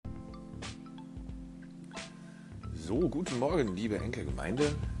So, guten Morgen, liebe Henker-Gemeinde.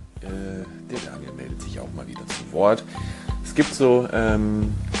 Der Daniel meldet sich auch mal wieder zu Wort. Es gibt so,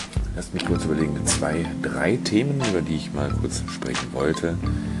 lasst mich kurz überlegen, 2, 3 Themen, über die ich mal kurz sprechen wollte.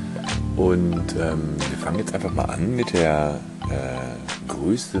 Und wir fangen jetzt einfach mal an mit der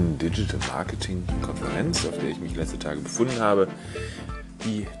größten Digital Marketing Konferenz, auf der ich mich letzte Tage befunden habe,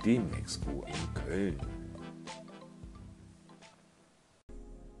 die Demexco in Köln.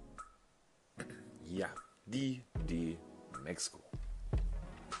 Ja, die Demexco.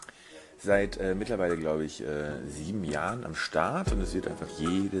 Seit mittlerweile, glaube ich, 7 Jahren am Start und es wird einfach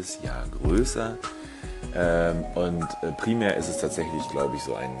jedes Jahr größer. Primär ist es tatsächlich, glaube ich,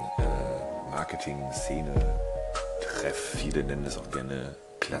 so ein Marketing-Szene-Treff. Viele nennen es auch gerne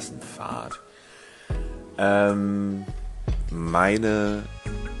Klassenfahrt. Meine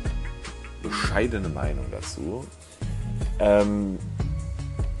bescheidene Meinung dazu.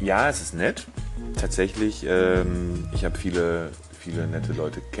 Ja, es ist nett. Tatsächlich, ich habe viele nette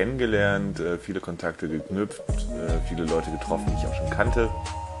Leute kennengelernt, viele Kontakte geknüpft, viele Leute getroffen, die ich auch schon kannte.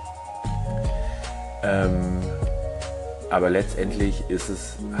 Aber letztendlich ist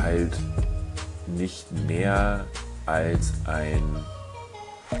es halt nicht mehr als ein,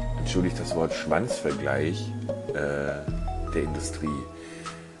 entschuldigt das Wort, Schwanzvergleich der Industrie.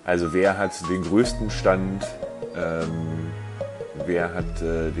 Also wer hat den größten Stand, wer hat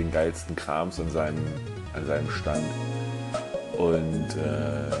den geilsten Krams an seinem Stand. Und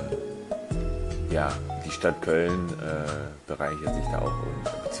die Stadt Köln bereichert sich da auch,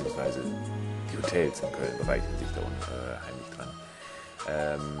 beziehungsweise die Hotels in Köln bereichern sich da unheimlich dran.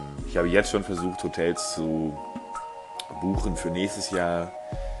 Ich habe jetzt schon versucht, Hotels zu buchen für nächstes Jahr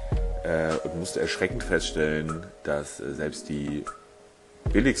und musste erschreckend feststellen, dass selbst die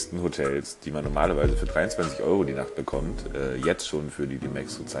billigsten Hotels, die man normalerweise für 23 € die Nacht bekommt, jetzt schon für die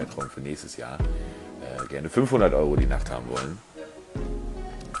Demexco-Zeitraum für nächstes Jahr gerne 500 € die Nacht haben wollen.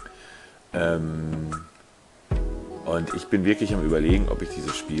 Und ich bin wirklich am Überlegen, ob ich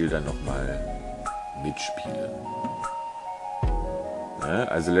dieses Spiel dann nochmal mitspiele. Ja,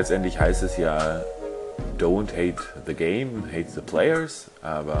 also letztendlich heißt es ja, don't hate the game, hate the players,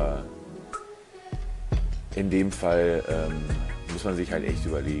 aber in dem Fall muss man sich halt echt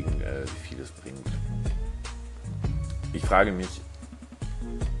überlegen, wie viel es bringt. Ich frage mich,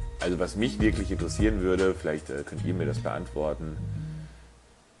 also was mich wirklich interessieren würde, vielleicht könnt ihr mir das beantworten,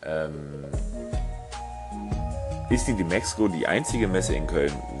 ist die Demexco die einzige Messe in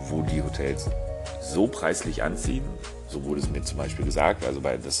Köln, wo die Hotels so preislich anziehen? So wurde es mir zum Beispiel gesagt, also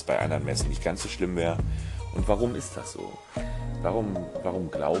dass es bei anderen Messen nicht ganz so schlimm wäre. Und warum ist das so?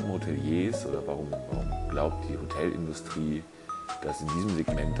 Warum glauben Hoteliers oder warum glaubt die Hotelindustrie, dass in diesem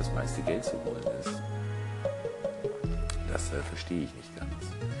Segment das meiste Geld zu holen ist? Das verstehe ich nicht ganz.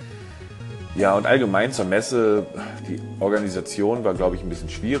 Ja, und allgemein zur Messe, die Organisation war, glaube ich, ein bisschen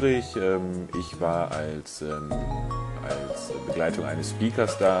schwierig. Ich war als Begleitung eines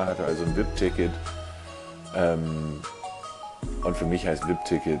Speakers da, hatte also ein VIP-Ticket. Und für mich heißt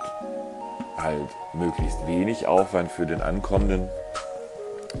VIP-Ticket halt möglichst wenig Aufwand für den Ankommenden.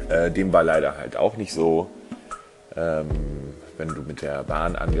 Dem war leider halt auch nicht so. Wenn du mit der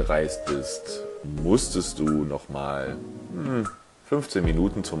Bahn angereist bist, musstest du nochmal 15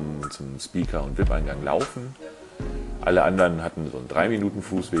 Minuten zum Speaker und VIP-Eingang laufen. Alle anderen hatten so einen 3 Minuten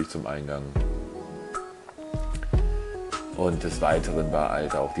Fußweg zum Eingang. Und des Weiteren war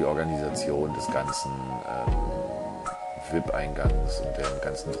halt auch die Organisation des ganzen VIP-Eingangs und dem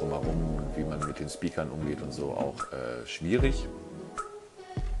ganzen Drumherum und wie man mit den Speakern umgeht und so auch schwierig.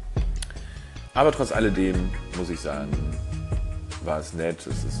 Aber trotz alledem muss ich sagen, war es nett.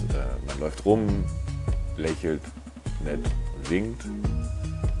 Man läuft rum, lächelt nett und winkt.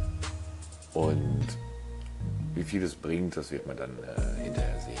 Und wie viel es bringt, das wird man dann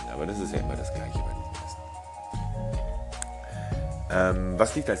hinterher sehen. Aber das ist ja immer das Gleiche bei diesen Messen.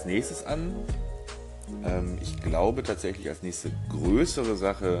 Was liegt als nächstes an? Ich glaube tatsächlich als nächste größere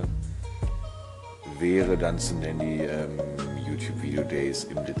Sache wäre dann zu nennen die YouTube Video Days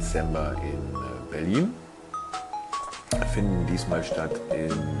im Dezember in Berlin. Finden diesmal statt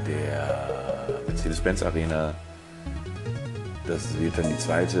in der Mercedes-Benz Arena. Das wird dann die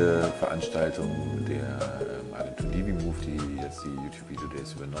zweite Veranstaltung der Agentur DiviMove, die jetzt die YouTube Video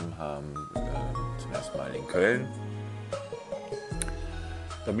Days übernommen haben, zum ersten Mal in Köln.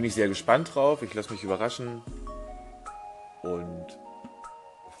 Da bin ich sehr gespannt drauf. Ich lasse mich überraschen und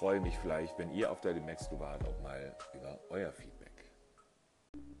freue mich vielleicht, wenn ihr auf der Demexco wart, auch mal über euer Feedback.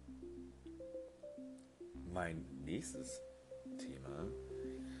 Mein nächstes Thema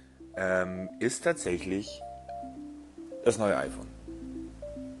ist tatsächlich das neue iPhone.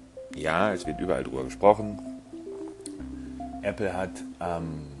 Ja, es wird überall drüber gesprochen. Apple hat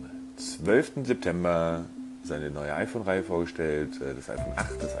am 12. September seine neue iPhone-Reihe vorgestellt, das iPhone 8,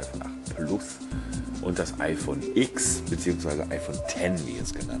 das iPhone 8 Plus und das iPhone X, beziehungsweise iPhone X, wie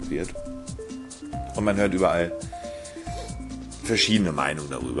es genannt wird. Und man hört überall verschiedene Meinungen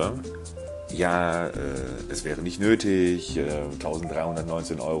darüber. Ja, es wäre nicht nötig,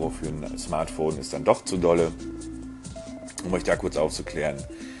 1319 € für ein Smartphone ist dann doch zu dolle. Um euch da kurz aufzuklären,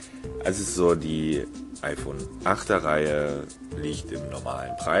 also es ist so, die iPhone 8er Reihe liegt im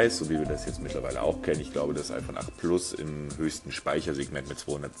normalen Preis, so wie wir das jetzt mittlerweile auch kennen. Ich glaube, das iPhone 8 Plus im höchsten Speichersegment mit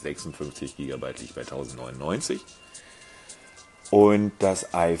 256 GB liegt bei 1099. Und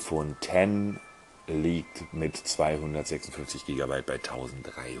das iPhone X liegt mit 256 GB bei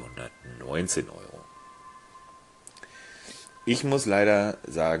 1319 €. Ich muss leider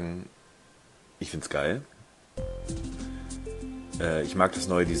sagen, ich finde es geil. Ich mag das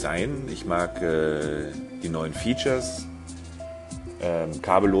neue Design, ich mag die neuen Features.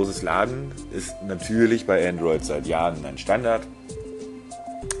 Kabelloses Laden ist natürlich bei Android seit Jahren ein Standard.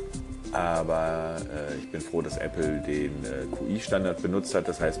 Aber ich bin froh, dass Apple den QI-Standard benutzt hat.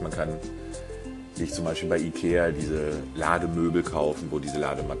 Das heißt, man kann sich zum Beispiel bei Ikea diese Lademöbel kaufen, wo diese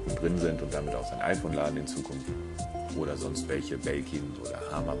Ladematten drin sind und damit auch sein iPhone laden in Zukunft. Oder sonst welche Belkin oder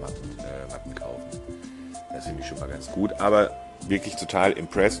Hammermatten kaufen. Das finde ich schon mal ganz gut. Aber wirklich total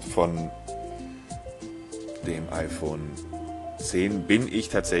impressed von dem iPhone 10 bin ich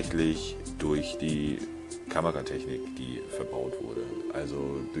tatsächlich durch die Kameratechnik, die verbaut wurde.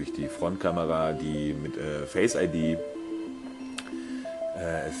 Also durch die Frontkamera, die mit Face ID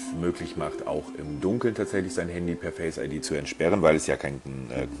es möglich macht, auch im Dunkeln tatsächlich sein Handy per Face ID zu entsperren, weil es ja keinen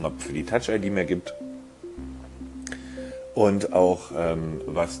Knopf für die Touch ID mehr gibt. Und auch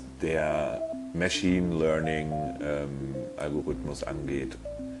was der Machine Learning Algorithmus angeht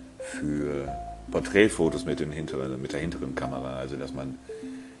für Porträtfotos mit der hinteren Kamera, also dass man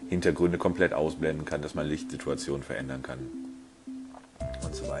Hintergründe komplett ausblenden kann, dass man Lichtsituationen verändern kann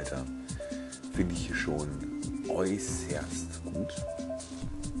und so weiter, finde ich schon äußerst gut.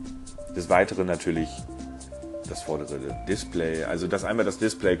 Des Weiteren natürlich das vordere Display, also dass einmal das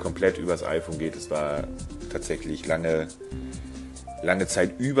Display komplett übers iPhone geht, das war tatsächlich lange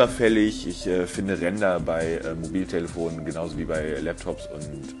Zeit überfällig. Ich finde Ränder bei Mobiltelefonen genauso wie bei Laptops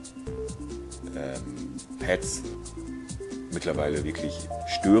und Pads mittlerweile wirklich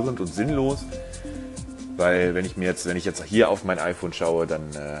störend und sinnlos, weil wenn ich jetzt hier auf mein iPhone schaue,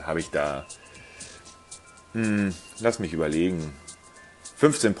 dann habe ich da, lass mich überlegen,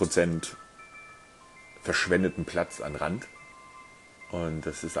 15% verschwendeten Platz an Rand und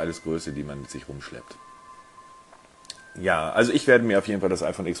das ist alles Größe, die man mit sich rumschleppt. Ja, also ich werde mir auf jeden Fall das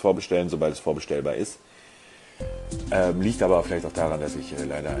iPhone X vorbestellen, sobald es vorbestellbar ist. Liegt aber vielleicht auch daran, dass ich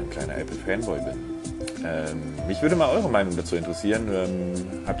leider ein kleiner Apple-Fanboy bin. Mich würde mal eure Meinung dazu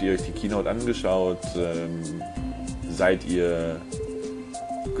interessieren. Habt ihr euch die Keynote angeschaut? Seid ihr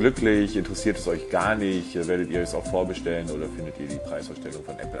glücklich? Interessiert es euch gar nicht? Werdet ihr es auch vorbestellen oder findet ihr die Preisvorstellung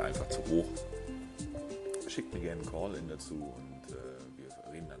von Apple einfach zu hoch? Schickt mir gerne einen Call-in dazu und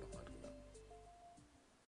wir reden dann noch.